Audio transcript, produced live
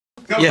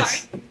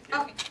Yes.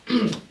 Okay.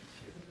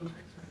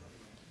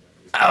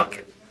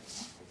 Okay.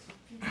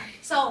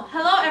 So,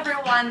 hello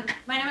everyone.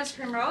 My name is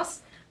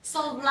Primrose.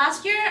 So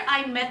last year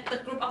I met the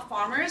group of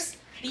farmers.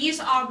 These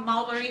are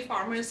mulberry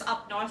farmers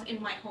up north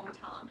in my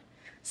hometown.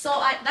 So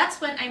that's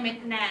when I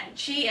met Nan.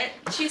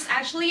 She's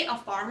actually a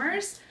farmer,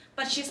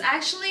 but she's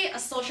actually a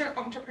social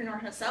entrepreneur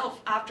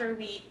herself. After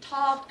we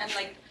talked and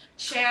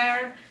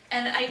share,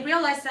 and I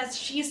realized that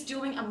she's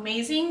doing an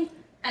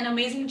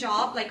amazing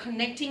job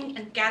connecting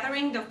and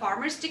gathering the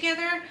farmers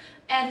together.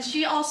 And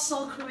she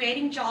also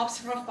creating jobs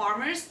for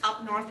farmers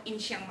up north in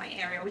Chiang Mai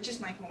area, which is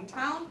my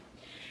hometown.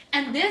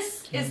 And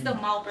this is the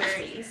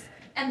mulberries.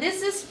 And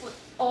this is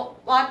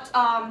what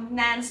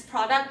Nan's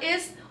product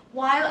is.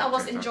 While I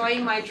was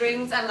enjoying my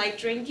drinks and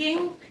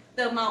drinking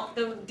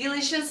the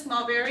delicious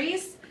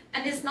mulberries.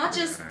 And it's not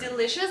just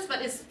delicious,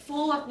 but it's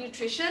full of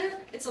nutrition.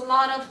 It's a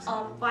lot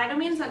of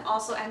vitamins and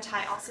also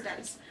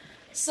antioxidants.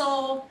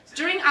 So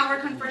during our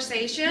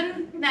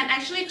conversation, Nan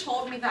actually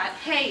told me that,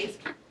 hey,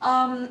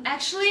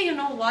 actually, you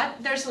know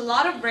what? There's a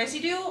lot of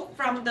residue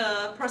from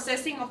the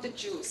processing of the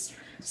juice.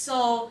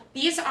 So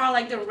these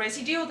are the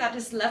residue that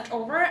is left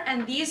over,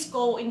 and these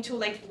go into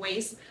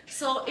waste.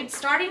 So it's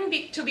starting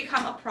to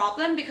become a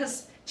problem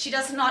because she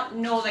does not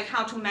know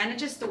how to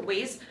manage the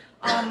waste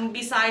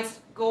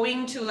besides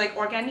going to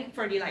organic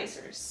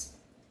fertilizers.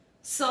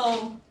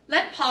 So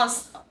let's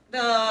pause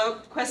the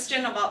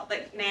question about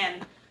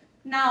Nan.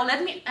 Now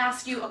let me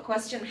ask you a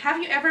question.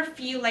 Have you ever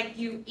feel like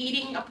you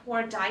eating a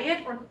poor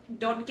diet or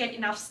don't get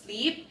enough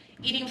sleep,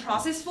 eating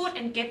processed food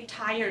and get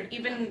tired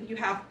even you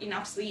have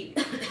enough sleep?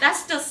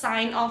 That's the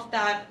sign of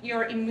that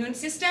your immune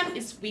system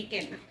is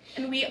weakened.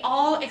 And we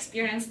all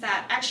experience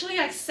that. Actually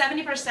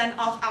 70%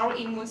 of our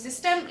immune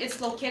system is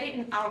located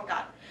in our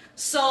gut.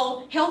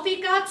 So healthy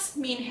guts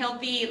mean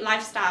healthy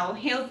lifestyle,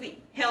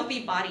 healthy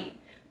body.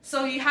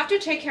 So you have to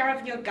take care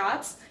of your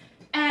guts.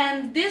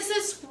 And this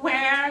is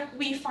where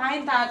we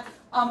find that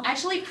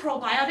actually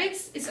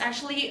probiotics is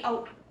actually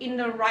in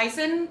the rise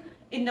in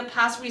the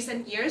past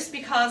recent years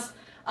because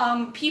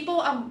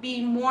people are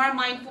being more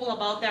mindful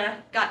about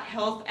their gut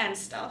health and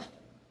stuff.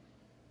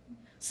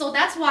 So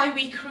that's why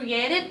we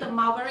created the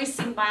mulberry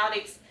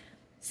symbiotics.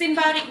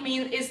 Symbiotic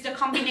means is the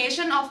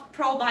combination of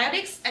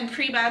probiotics and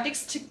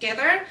prebiotics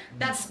together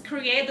that's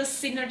create the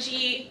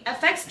synergy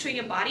effects to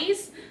your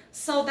bodies.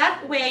 So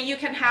that way you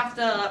can have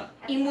the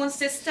immune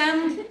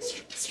system,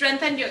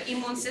 strengthen your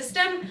immune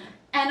system,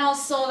 and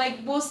also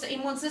boost the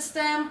immune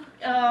system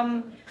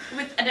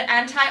with the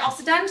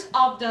antioxidant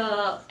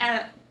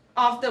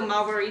of the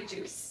mulberry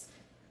juice.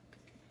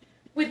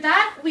 With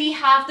that, we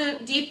have the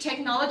deep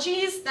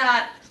technologies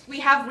that we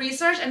have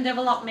research and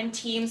development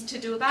teams to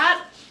do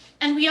that.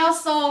 And we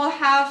also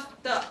have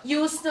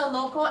use the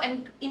local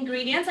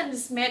ingredients, and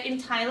it's made in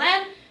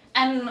Thailand.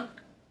 And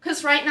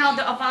because right now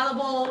the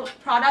available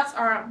products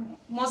are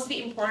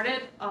mostly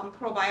imported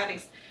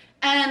probiotics.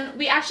 And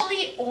we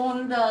actually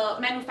own the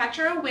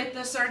manufacturer with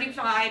the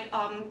certified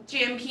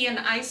GMP and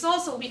ISO,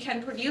 so we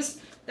can produce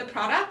the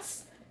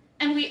products.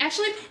 And we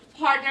actually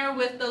partner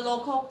with the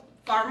local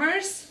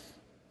farmers.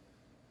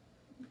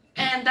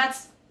 And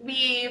that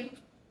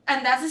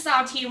is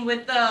our team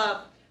with the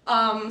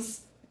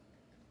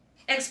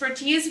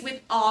expertise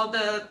with all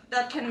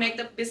that can make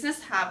the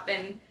business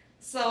happen.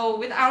 So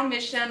with our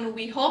mission,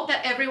 we hope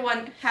that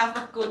everyone have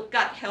a good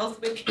gut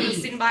health with the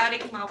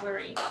symbiotic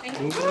mulberry. Thank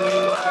you.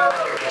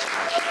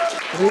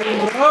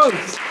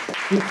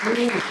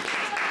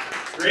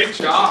 Great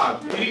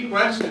job. Any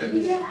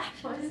questions?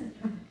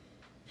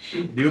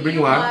 Do you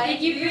bring one?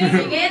 Did you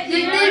bring it?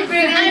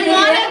 I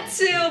wanted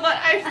to, but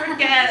I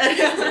forget.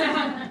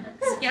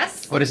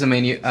 Yes? What is the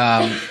main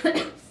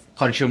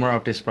consumer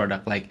of this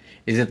product?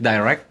 Is it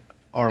direct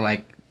or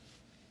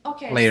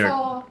Okay, layered?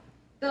 So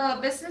the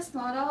business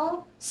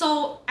model.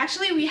 So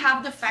actually we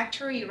have the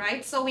factory,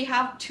 right? So we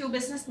have two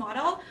business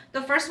model.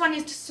 The first one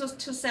is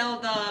to sell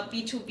the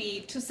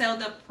B2B, to sell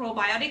the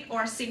probiotic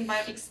or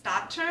symbiotic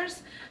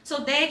starters. So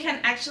they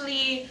can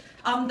actually,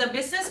 the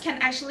business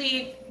can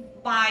actually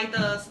buy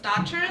the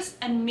starters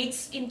and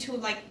mix into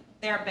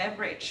their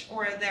beverage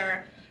or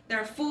their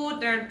food,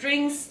 their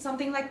drinks,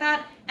 something like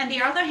that. And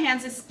the other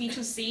hand is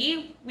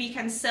B2C. We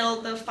can sell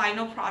the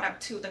final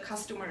product to the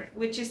customer,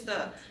 which is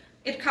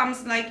it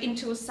comes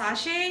into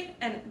sachet,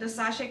 and the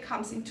sachet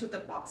comes into the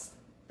box.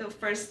 The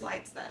first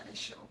slides that I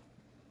show.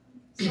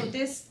 So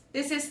this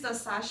is the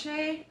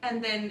sachet,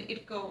 and then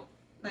it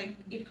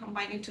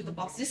combined into the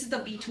box. This is the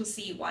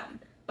B2C one,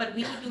 but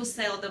we do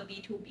sell the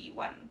B2B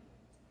one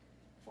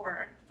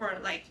for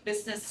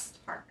business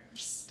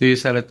partners. Do you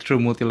sell it through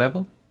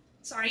multi-level?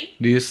 Sorry?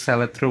 Do you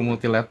sell it through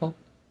multi-level?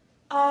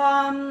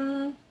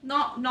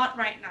 Not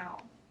right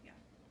now. Yeah.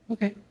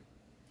 Okay.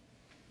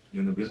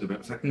 You want to build a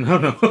website? No.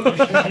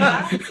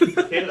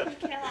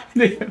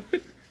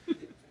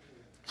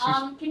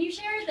 Can you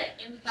share the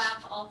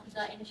impact of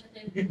the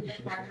initiative to the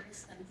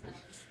farmers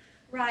themselves?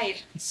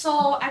 Right.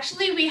 So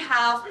actually we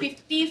have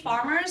 50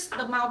 farmers,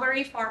 the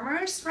mulberry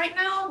farmers right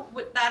now,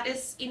 that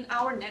is in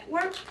our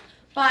network.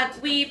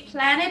 But we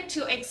plan it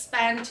to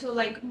expand to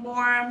like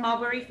more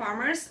mulberry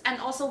farmers,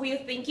 and also we're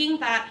thinking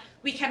that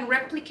we can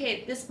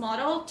replicate this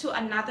model to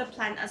another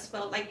plant as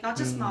well, like not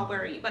just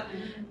mulberry, but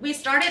we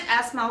started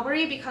as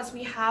mulberry because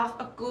we have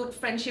a good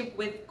friendship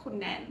with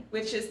Kunen,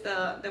 which is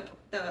the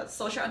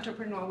social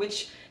entrepreneur,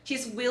 which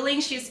she's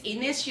willing, she's in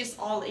it, she's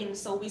all in.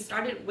 So we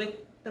started with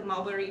the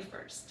mulberry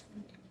first.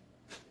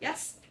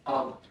 Yes?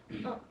 Oh.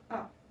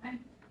 Okay.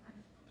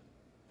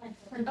 Thank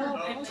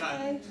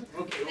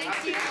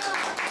you.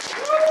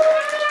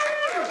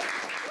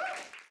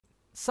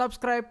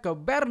 Subscribe ke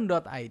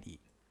bern.id.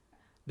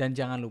 Dan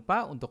jangan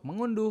lupa untuk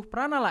mengunduh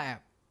Pranala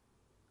App.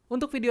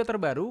 Untuk video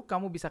terbaru,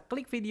 kamu bisa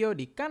klik video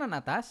di kanan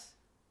atas.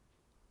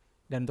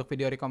 Dan untuk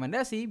video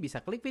rekomendasi,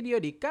 bisa klik video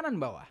di kanan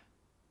bawah.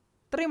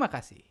 Terima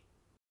kasih.